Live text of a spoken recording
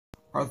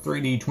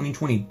R3D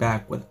 2020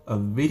 back with a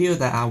video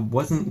that I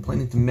wasn't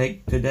planning to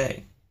make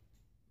today,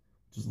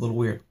 which is a little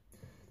weird.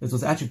 This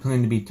was actually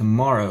planning to be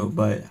tomorrow,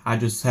 but I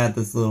just had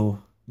this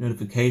little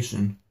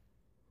notification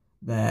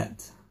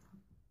that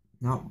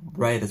not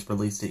Red has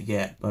released it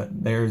yet, but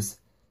there's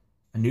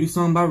a new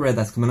song by Red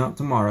that's coming out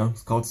tomorrow.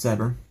 It's called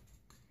Sever,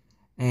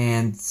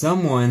 and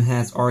someone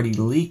has already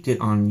leaked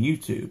it on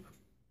YouTube.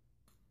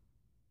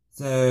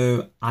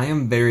 So I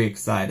am very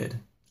excited.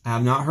 I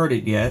have not heard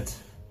it yet,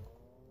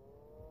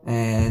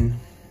 and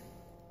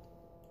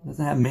it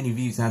doesn't have many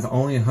views. It has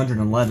only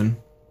 111.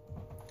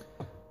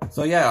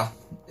 So yeah,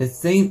 it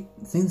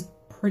seems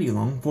pretty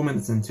long, 4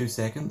 minutes and 2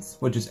 seconds,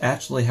 which is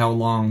actually how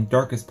long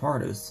Darkest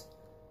Part is.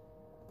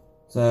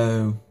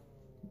 So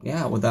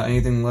yeah, without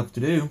anything left to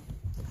do,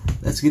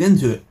 let's get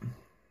into it.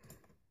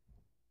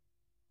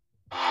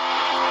 I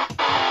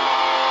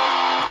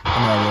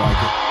already like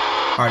it.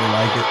 I already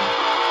like it.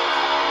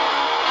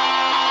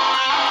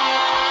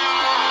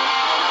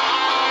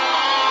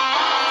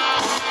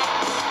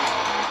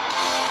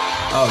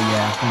 Oh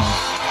yeah, come on.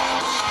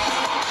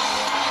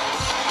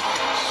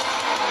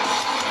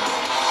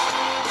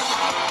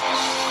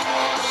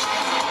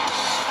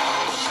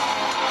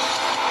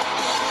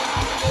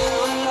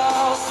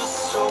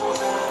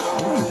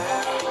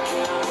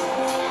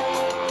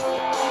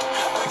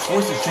 His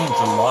voice has changed a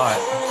lot.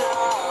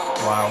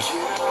 Wow.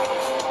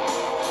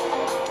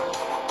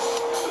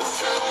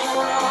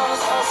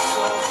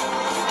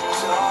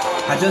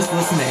 I just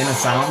listened to Inner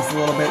Silence a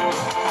little bit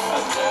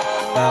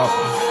about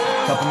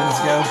a couple minutes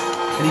ago,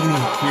 and you can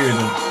hear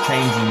the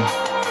changing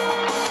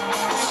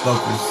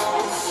vocals.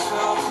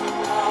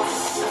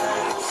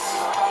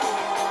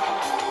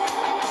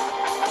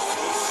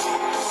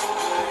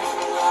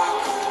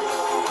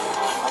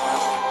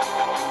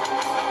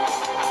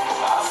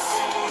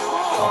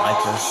 I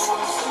like this.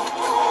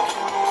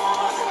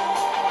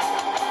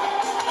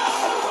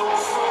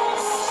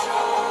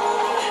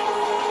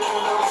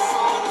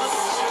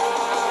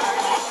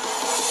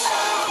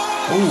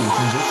 Ooh,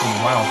 transition,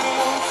 wow.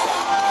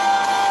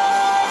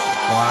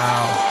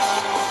 Wow.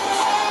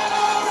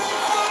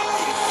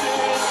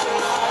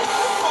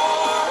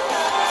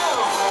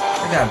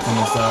 I gotta turn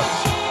this up.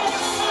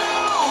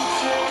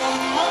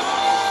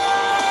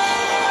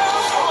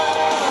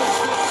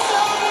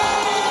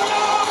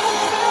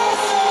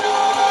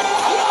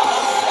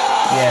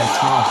 Yeah, it's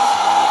small.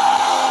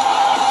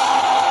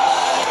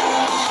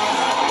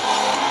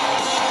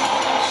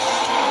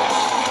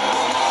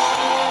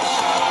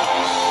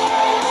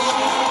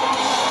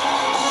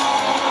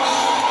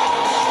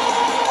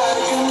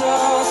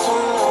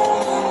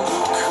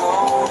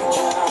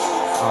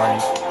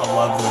 I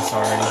love this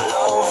already.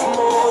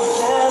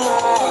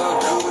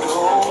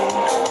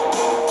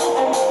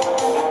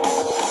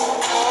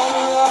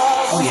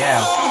 Oh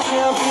yeah.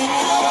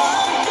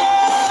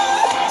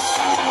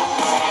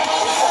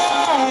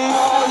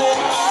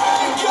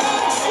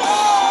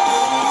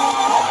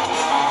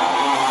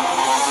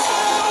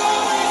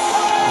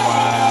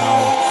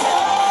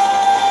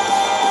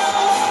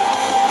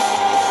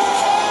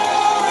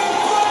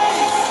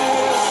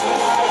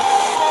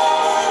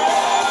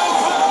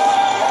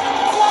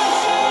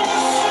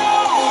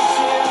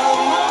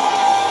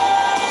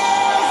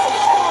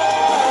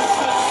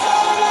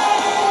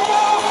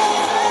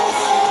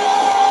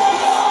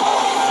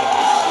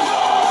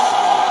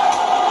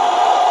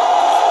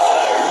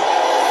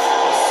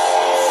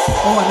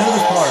 Oh, I know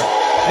this part.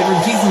 They've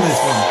been teasing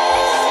this one.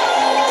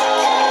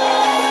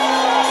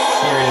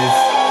 Here it is.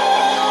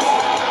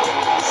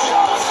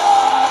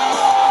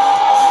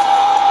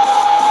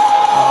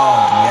 Oh,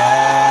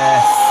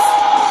 yes.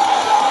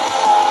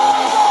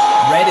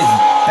 Red is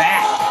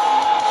back.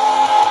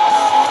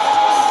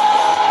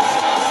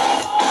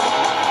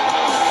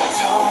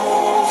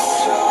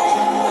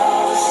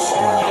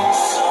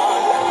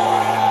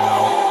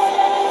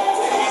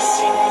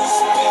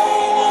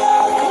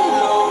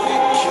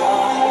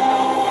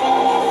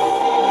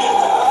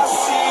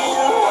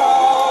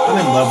 I'm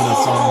in love with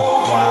this song.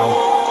 Wow.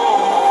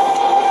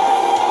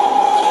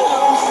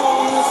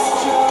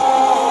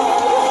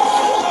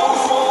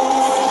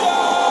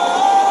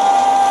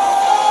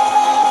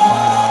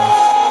 Wow.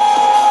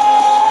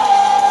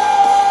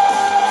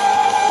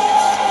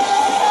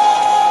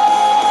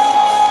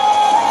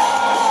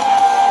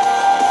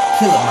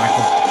 Kill it,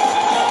 Michael.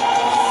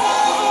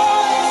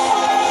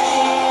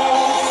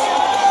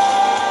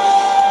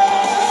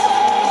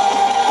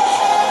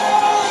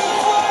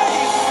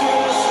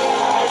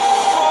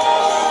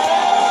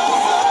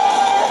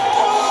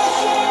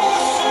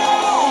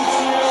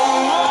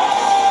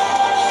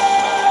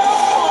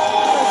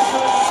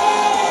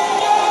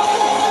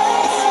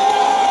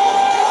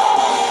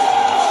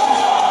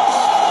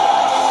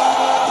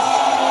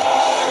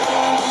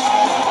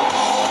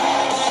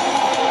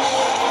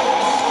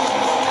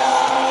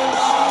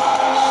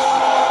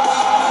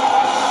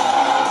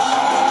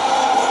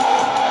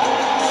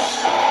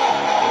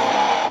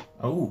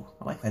 Oh,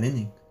 I like that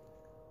ending.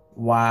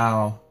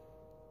 Wow.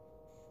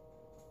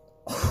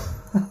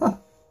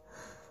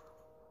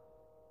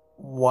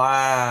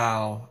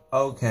 Wow.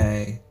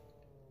 Okay.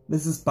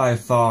 This is by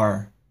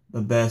far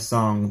the best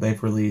song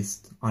they've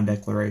released on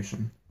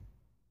Declaration.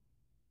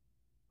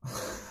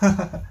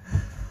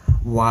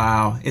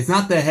 Wow. It's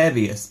not the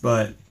heaviest,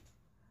 but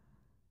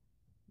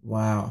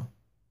wow.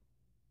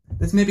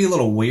 This may be a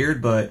little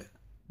weird, but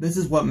this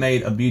is what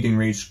made A Beauty and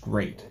Rage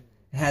great.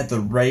 It had the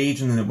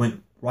rage and then it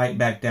went right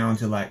back down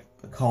to like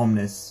the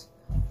calmness.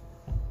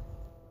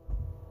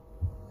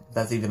 If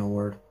that's even a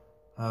word.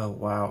 Oh,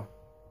 wow.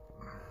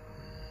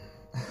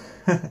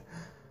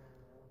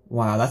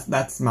 Wow,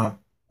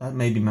 that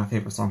may be my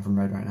favorite song from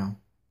Red right now.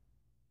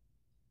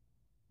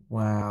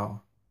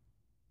 Wow.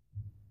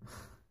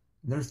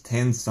 There's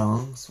 10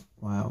 songs.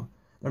 Wow.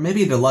 There may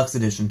be a deluxe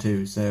edition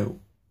too, so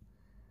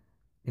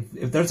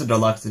if there's a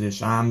deluxe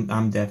edition,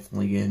 I'm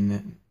definitely getting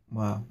it.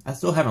 Wow. I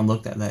still haven't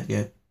looked at that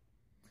yet.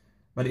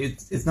 But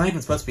it's not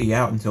even supposed to be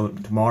out until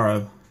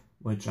tomorrow,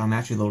 which I'm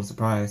actually a little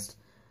surprised.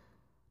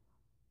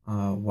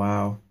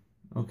 Wow.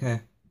 Okay.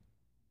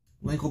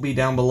 Link will be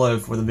down below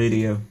for the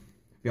video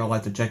if y'all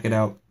like to check it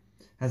out.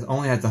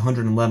 Only has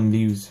 111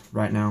 views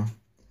right now.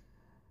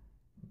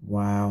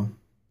 Wow.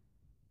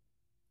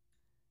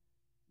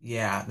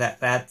 Yeah,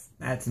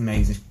 that's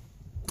amazing.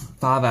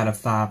 5 out of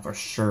 5 for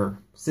sure.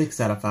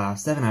 6 out of 5,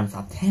 7 out of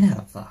 5, 10 out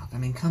of 5. I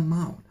mean, come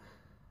on.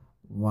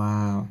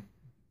 Wow.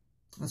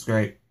 That's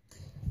great.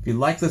 If you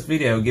like this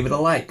video, give it a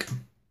like.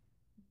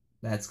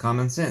 That's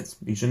common sense.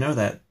 You should know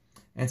that.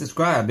 And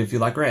subscribe if you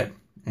like Red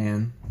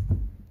and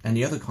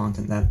any other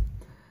content that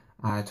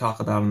I talk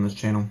about on this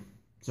channel.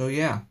 So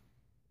yeah,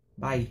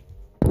 bye.